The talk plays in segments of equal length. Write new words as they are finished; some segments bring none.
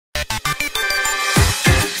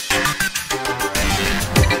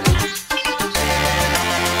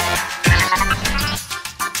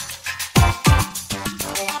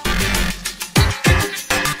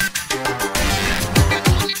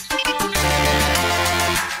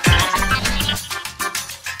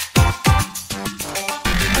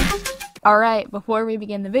Alright, before we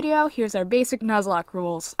begin the video, here's our basic Nuzlocke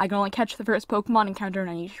rules. I can only catch the first Pokemon encountered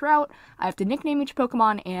on each route, I have to nickname each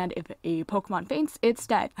Pokemon, and if a Pokemon faints, it's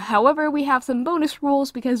dead. However, we have some bonus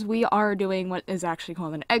rules because we are doing what is actually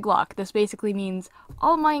called an egg lock. This basically means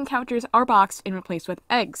all my encounters are boxed and replaced with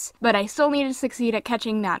eggs. But I still need to succeed at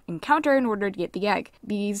catching that encounter in order to get the egg.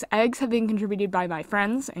 These eggs have been contributed by my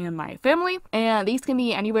friends and my family, and these can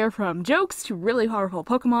be anywhere from jokes to really powerful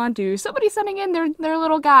Pokemon to somebody sending in their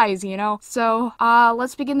little guys, you know? So,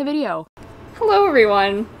 let's begin the video. Hello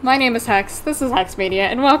everyone, my name is Hex, this is Hex Mania,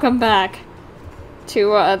 and welcome back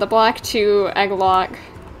to, the Black 2 egg lock.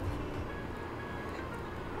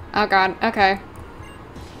 Oh god, okay.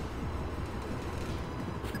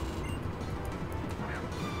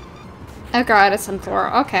 Oh god, it's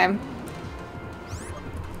Sunflower, okay.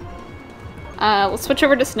 We'll switch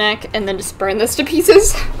over to Snack and then just burn this to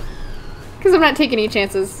pieces. Because I'm not taking any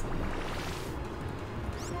chances.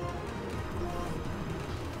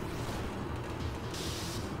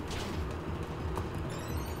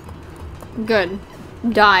 Good.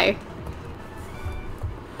 Die.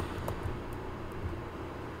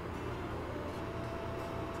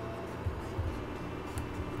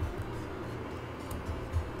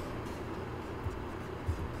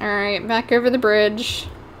 Alright, back over the bridge.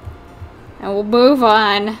 And we'll move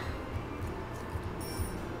on.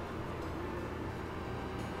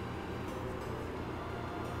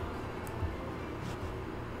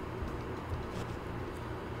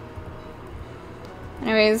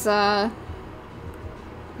 Anyways,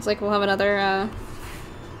 looks like we'll have another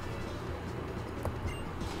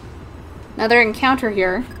encounter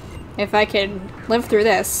here, if I can live through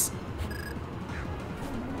this.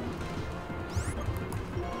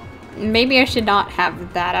 Maybe I should not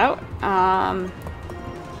have that out. I'll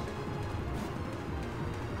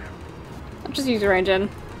just use Ranger.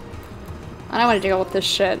 I don't want to deal with this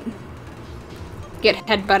shit. Get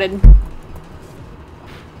headbutted.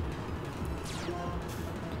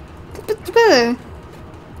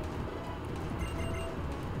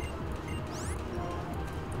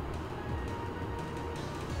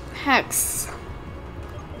 Hex.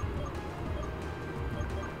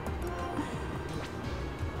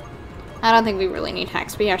 I don't think we really need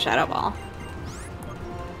Hex. We have Shadow Ball.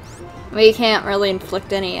 We can't really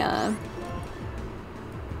inflict any,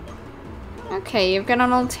 Okay, you've got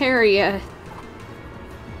an Altaria.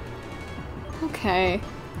 Okay.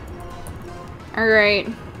 Alright.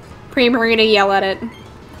 Pre-Marina, yell at it.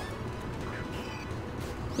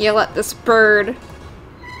 Yell at this bird.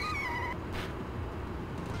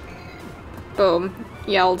 Boom.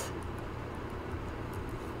 Yelled.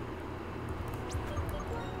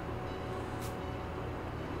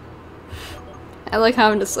 I like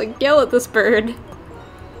how I'm just like, yell at this bird.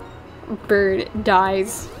 Bird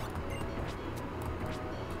dies.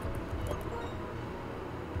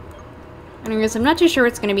 Anyways, I'm not too sure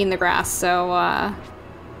what's gonna be in the grass, so,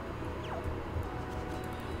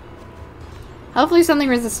 hopefully something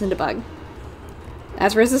resistant to bug.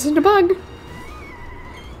 That's resistant to bug.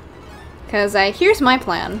 Because, here's my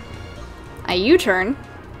plan. I U-turn.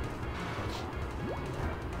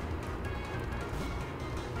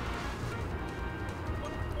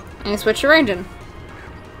 And I switch to Ranger.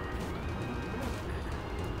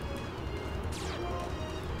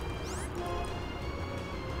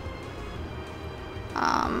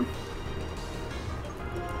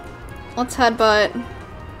 Let's headbutt.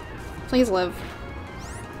 Please live.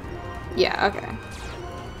 Yeah, okay.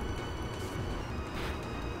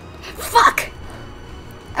 Fuck!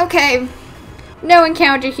 Okay. No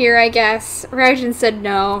encounter here, I guess. Raijin said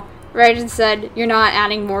no. Raijin said, you're not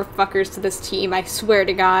adding more fuckers to this team, I swear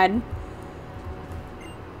to God.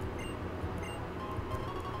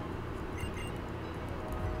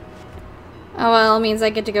 Oh well, it means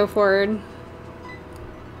I get to go forward.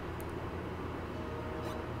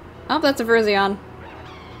 Oh, that's a Verzion.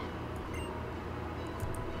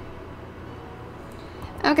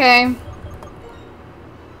 Okay.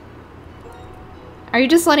 Are you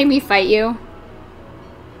just letting me fight you?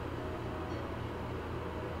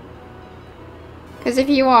 Because if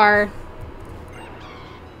you are...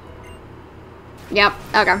 Yep,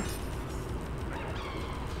 okay.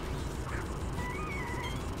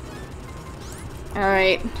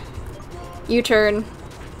 Alright. U-turn.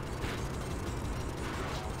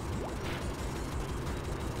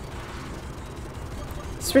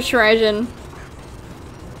 Switch Raijin.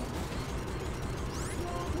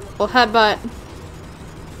 We'll headbutt.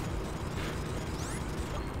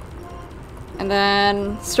 And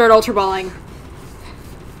then start Ultra Balling.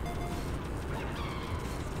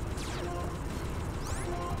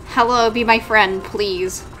 Hello, be my friend,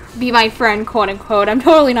 please. be my friend, quote unquote. I'm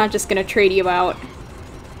totally not just gonna trade you out.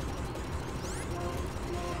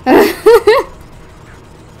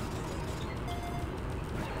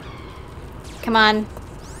 Come on.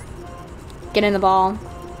 Get in the ball.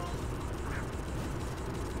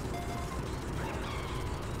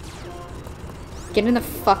 Get in the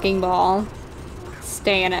fucking ball.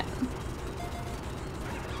 Stay in it.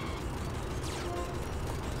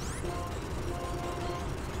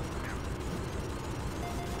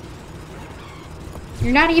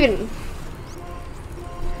 You're not even...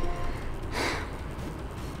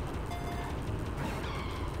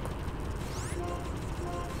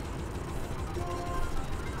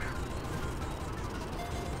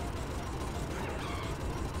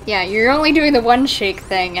 Yeah, you're only doing the one shake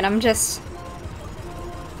thing, and I'm just...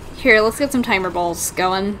 Here, let's get some timer balls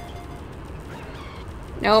going.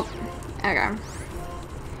 Nope. Okay.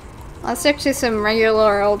 Let's stick to some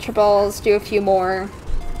regular Ultra Balls, do a few more.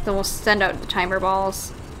 Then we'll send out the timer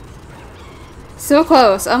balls. So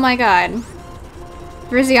close! Oh my god.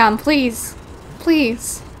 Rizion, please.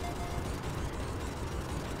 Please.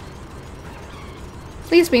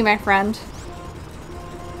 Please be my friend.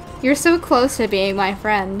 You're so close to being my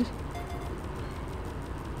friend.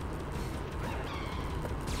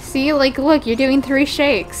 See, like, look, you're doing 3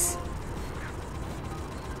 shakes.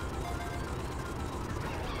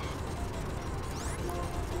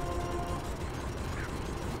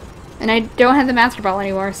 And I don't have the Master Ball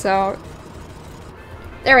anymore, so...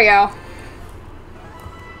 There we go.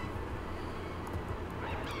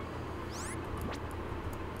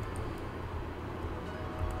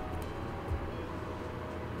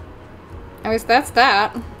 I guess that's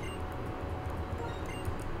that.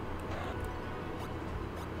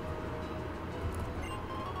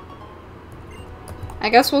 I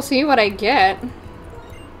guess we'll see what I get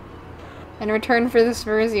in return for this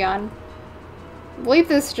Virizion. I believe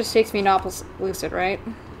this just takes me Nobles Lucid, right?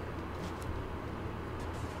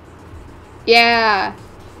 Yeah!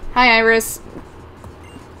 Hi, Iris.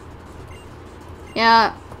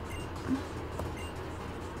 Yeah.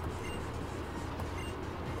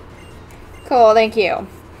 Cool, thank you.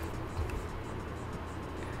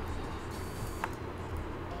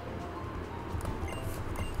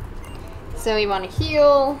 So we want to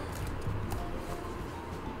heal.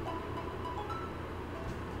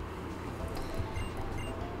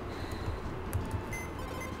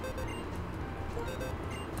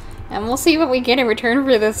 And we'll see what we get in return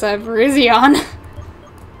for this Virizion.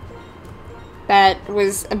 That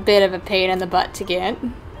was a bit of a pain in the butt to get.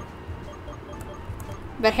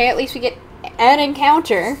 But hey, at least we get an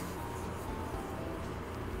encounter.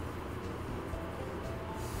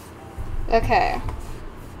 Okay.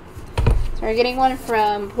 So we're getting one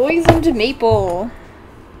from Poisoned Maple.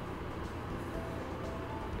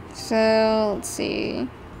 So, let's see.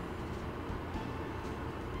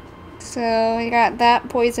 So, we got that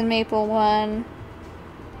Poison Maple one.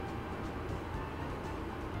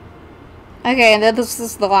 Okay, and then this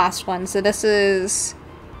is the last one. So this is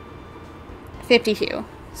 52.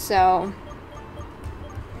 So,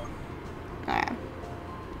 alright.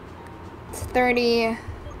 It's 30.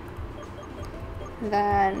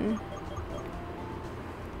 Then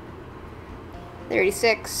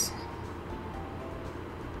 36.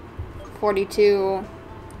 42.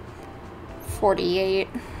 48.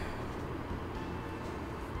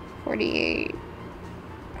 48.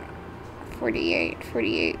 48,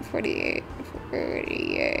 48, 48,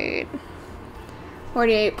 48.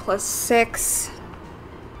 48 plus 6.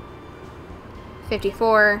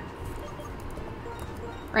 54.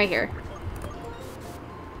 Right here.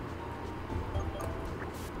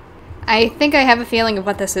 I think I have a feeling of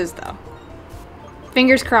what this is, though.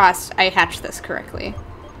 Fingers crossed I hatched this correctly.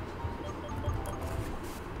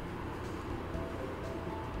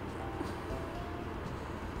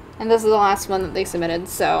 And this is the last one that they submitted,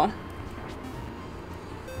 so...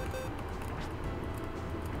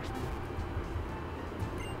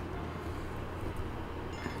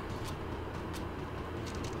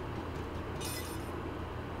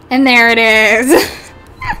 And there it is!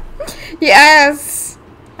 Yes!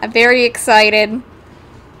 I'm very excited.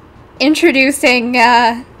 Introducing,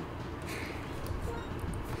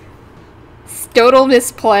 Stotal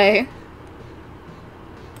Misplay.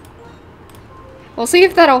 We'll see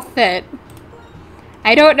if that'll fit.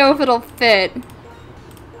 I don't know if it'll fit.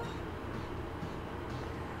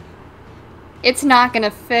 It's not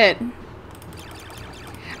gonna fit.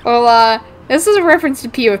 Well, this is a reference to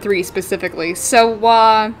PO3 specifically, so,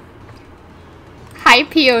 hi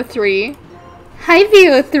PO3. Hi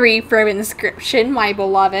PO3 from Inscription, my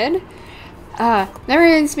beloved. That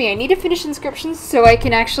reminds me, I need to finish Inscriptions so I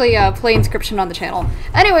can actually play Inscription on the channel.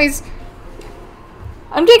 Anyways,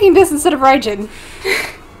 I'm taking this instead of Raijin.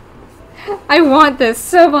 I want this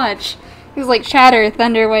so much. He's like Shatter,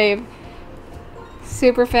 Thunderwave,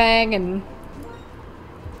 Super Fang,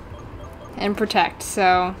 and Protect,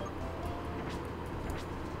 so...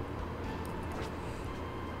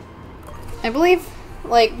 I believe,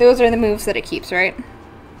 like, those are the moves that it keeps, right?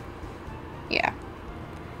 Yeah.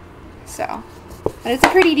 So. But it's a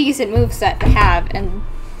pretty decent moveset to have, and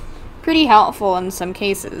pretty helpful in some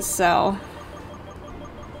cases, so...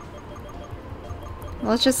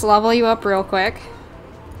 Let's just level you up real quick.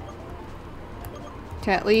 To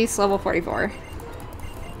at least level 44.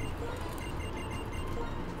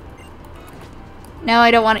 Now I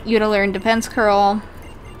don't want you to learn Defense Curl.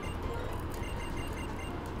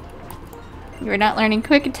 You're not learning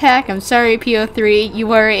Quick Attack. I'm sorry, PO3.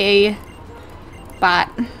 You are a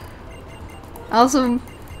bot. Also,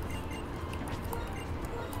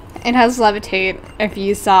 it has Levitate, if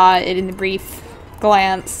you saw it in the brief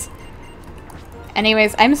glance.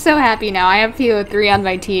 Anyways, I'm so happy now. I have PO3 on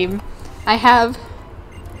my team. I have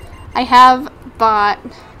bot.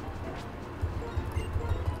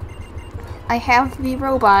 I have the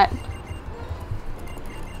robot.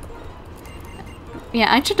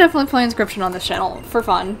 Yeah, I should definitely play Inscription on this channel, for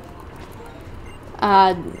fun.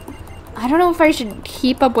 I don't know if I should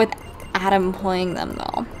keep up with Adam playing them,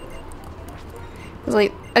 though. Cause,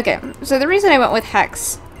 like, okay, so the reason I went with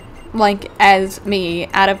Hex, like, as me,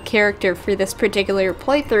 out of character for this particular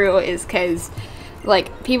playthrough is because,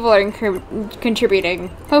 like, people are contributing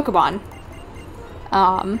Pokemon.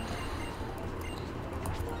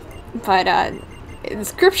 But,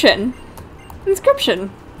 Inscription.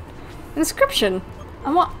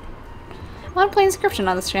 I want to play Inscription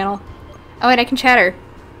on this channel. Oh wait, I can chatter.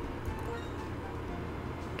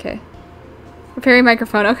 Okay. Preparing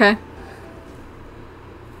microphone, okay.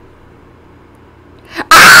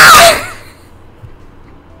 Ah!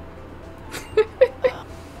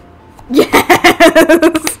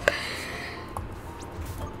 Yes!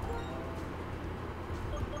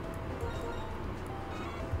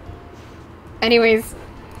 Anyways,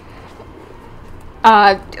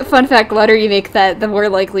 fun fact, the louder you make that, the more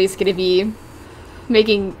likely it's gonna be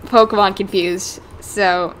making Pokemon confused,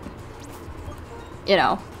 so, you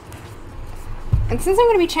know. And since I'm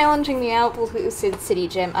gonna be challenging the Outboosted City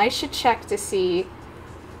Gym, I should check to see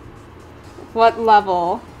what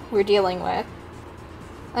level we're dealing with.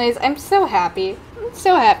 Anyways, I'm so happy. I'm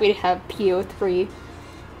so happy to have PO3.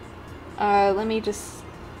 Let me just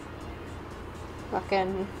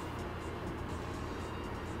fucking...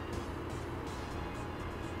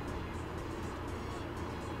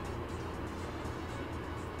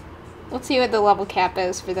 Let's see what the level cap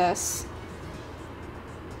is for this.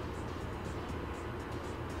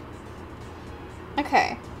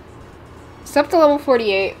 Okay. It's up to level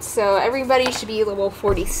 48, so everybody should be level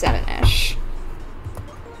 47-ish.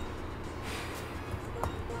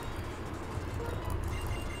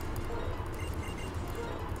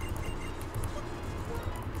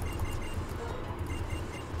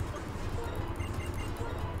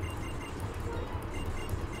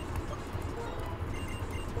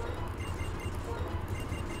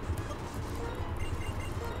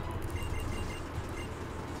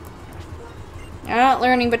 You're not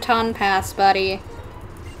learning Baton Pass, buddy.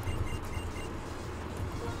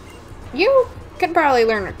 You could probably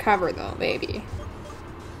learn Recover, though, baby.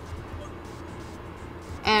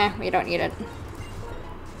 We don't need it.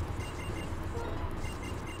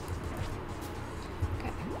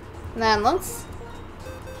 Okay. And then let's...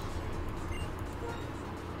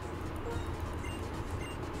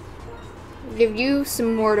 give you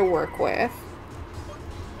some more to work with.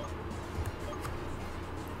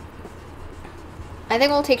 I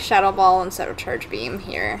think we'll take Shadow Ball instead of Charge Beam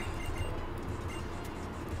here.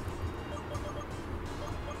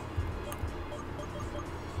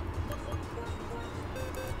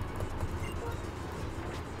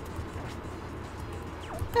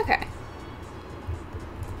 Okay.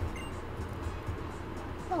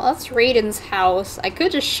 Well, that's Raiden's house. I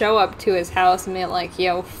could just show up to his house and be like,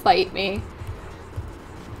 yo, fight me.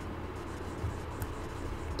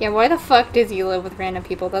 Yeah, why the fuck does he live with random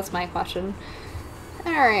people? That's my question.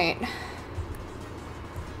 Alright.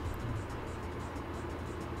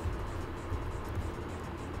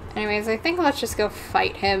 Anyways, I think let's just go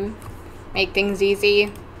fight him. Make things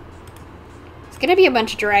easy. It's gonna be a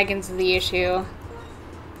bunch of dragons is the issue.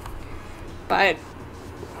 But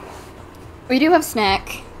we do have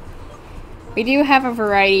Snack. We do have a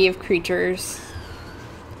variety of creatures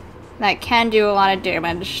that can do a lot of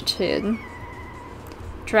damage to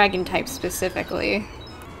dragon type specifically.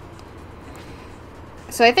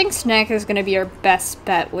 So I think Snack is going to be our best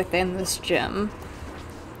bet within this gym.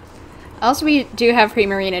 Also, we do have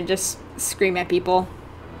Primarina just scream at people.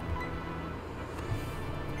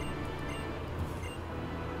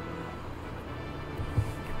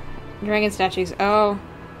 Dragon statues. Oh.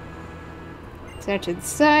 Statue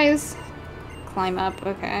size. Climb up.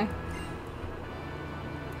 Okay.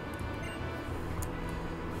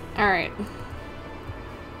 Alright.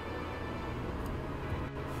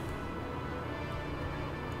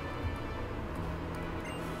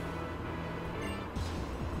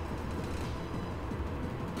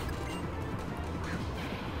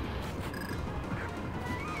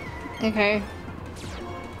 Okay.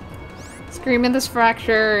 Scream in this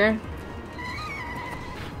fracture.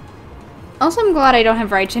 Also, I'm glad I don't have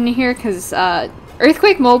Raichen here, because,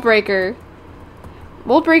 Earthquake Mold Breaker.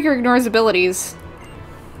 Mold Breaker ignores abilities.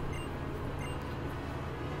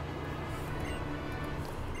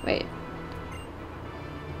 Wait.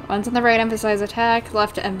 One's on the right emphasize attack,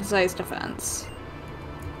 left to emphasize defense.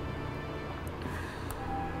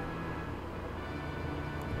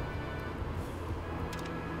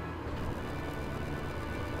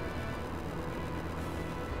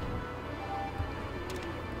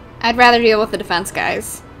 I'd rather deal with the defense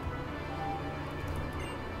guys.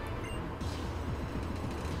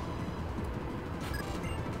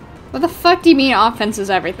 What the fuck do you mean offense is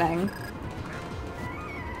everything?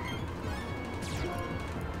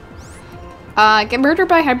 Get murdered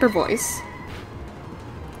by Hyper Voice.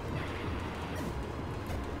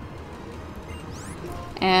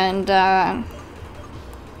 And,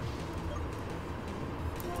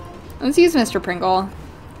 let's use Mr. Pringle.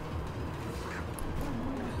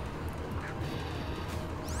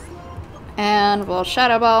 And we'll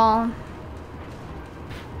Shadow Ball.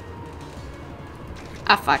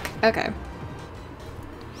 Ah, fuck. Okay.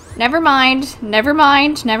 Never mind. Never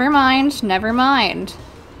mind. Never mind. Never mind.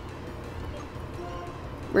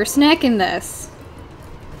 We're snacking this.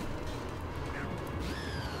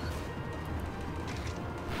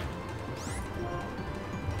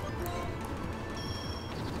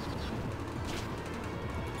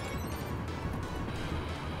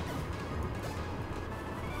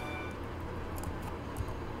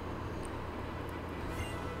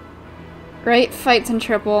 Right fights in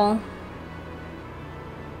triple.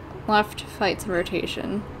 Left fights in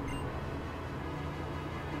rotation.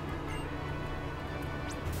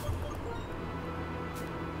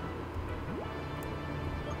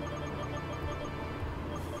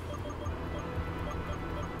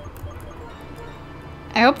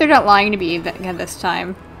 I hope they're not lying to me again this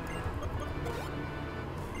time.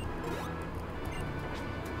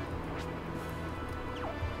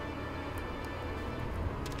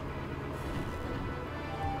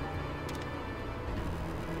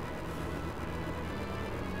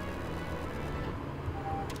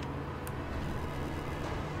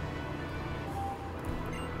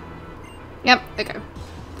 Yep, okay.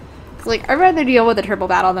 Cause, like, I'd rather deal with a triple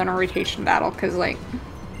battle than a rotation battle, because, like...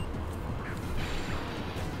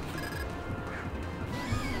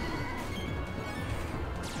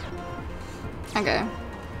 Okay.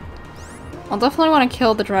 I'll definitely want to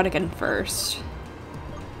kill the Druddigan first.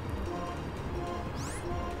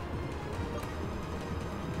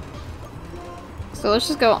 So let's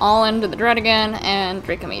just go all into the Druddigan and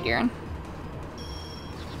Dracometeor.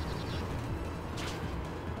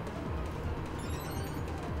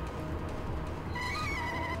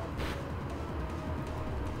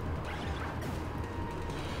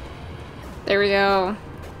 There we go.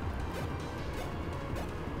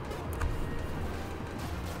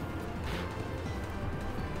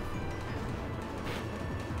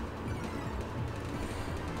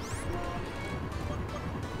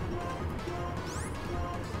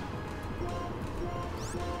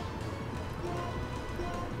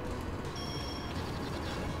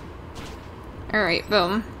 Alright,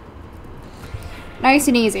 boom. Nice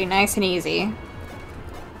and easy, nice and easy.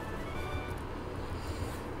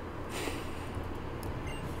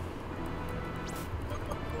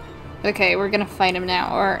 Okay, we're gonna fight him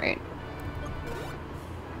now, alright.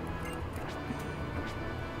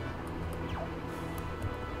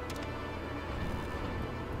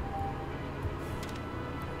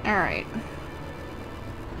 Alright.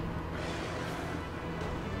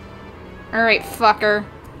 Alright, fucker.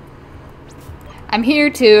 I'm here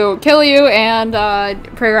to kill you and,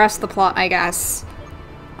 progress the plot, I guess.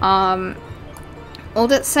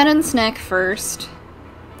 We'll send in Snack first.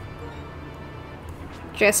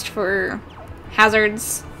 Just for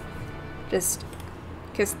hazards. Just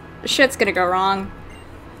because shit's gonna go wrong.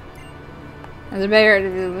 As a bear,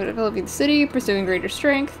 developing the city, pursuing greater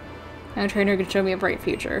strength. No trainer can show me a bright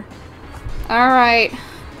future. Alright.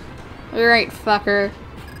 Alright, fucker.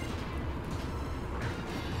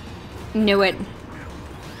 Knew it.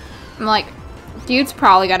 I'm like, dude's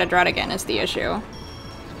probably got a dread again is the issue.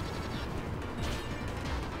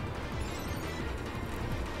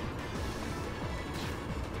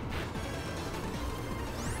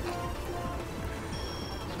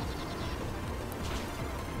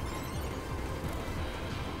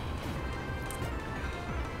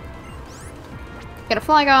 Get a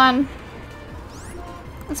flag on.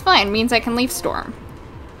 That's fine, means I can leave Storm.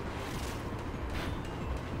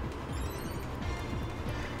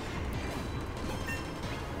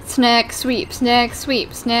 Snack, sweep, snack,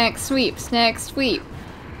 sweep, snack, sweep, snack, sweep.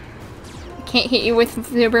 Can't hit you with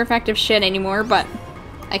super effective shit anymore, but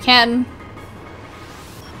I can.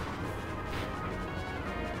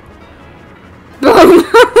 Boom!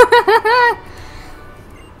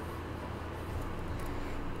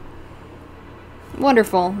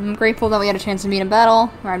 Wonderful. I'm grateful that we had a chance to meet in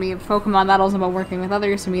battle. Or I mean, Pokemon battles about working with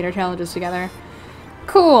others to meet our challenges together.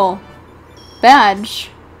 Cool.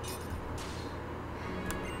 Badge.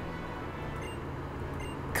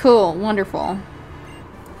 Cool. Wonderful.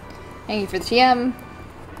 Thank you for the TM.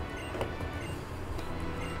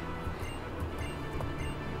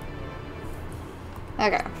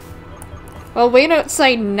 Okay. Well, wait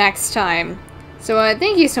outside next time. So,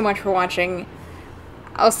 thank you so much for watching.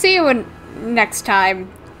 I'll see you next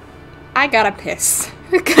time. I gotta piss.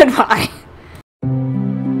 Goodbye.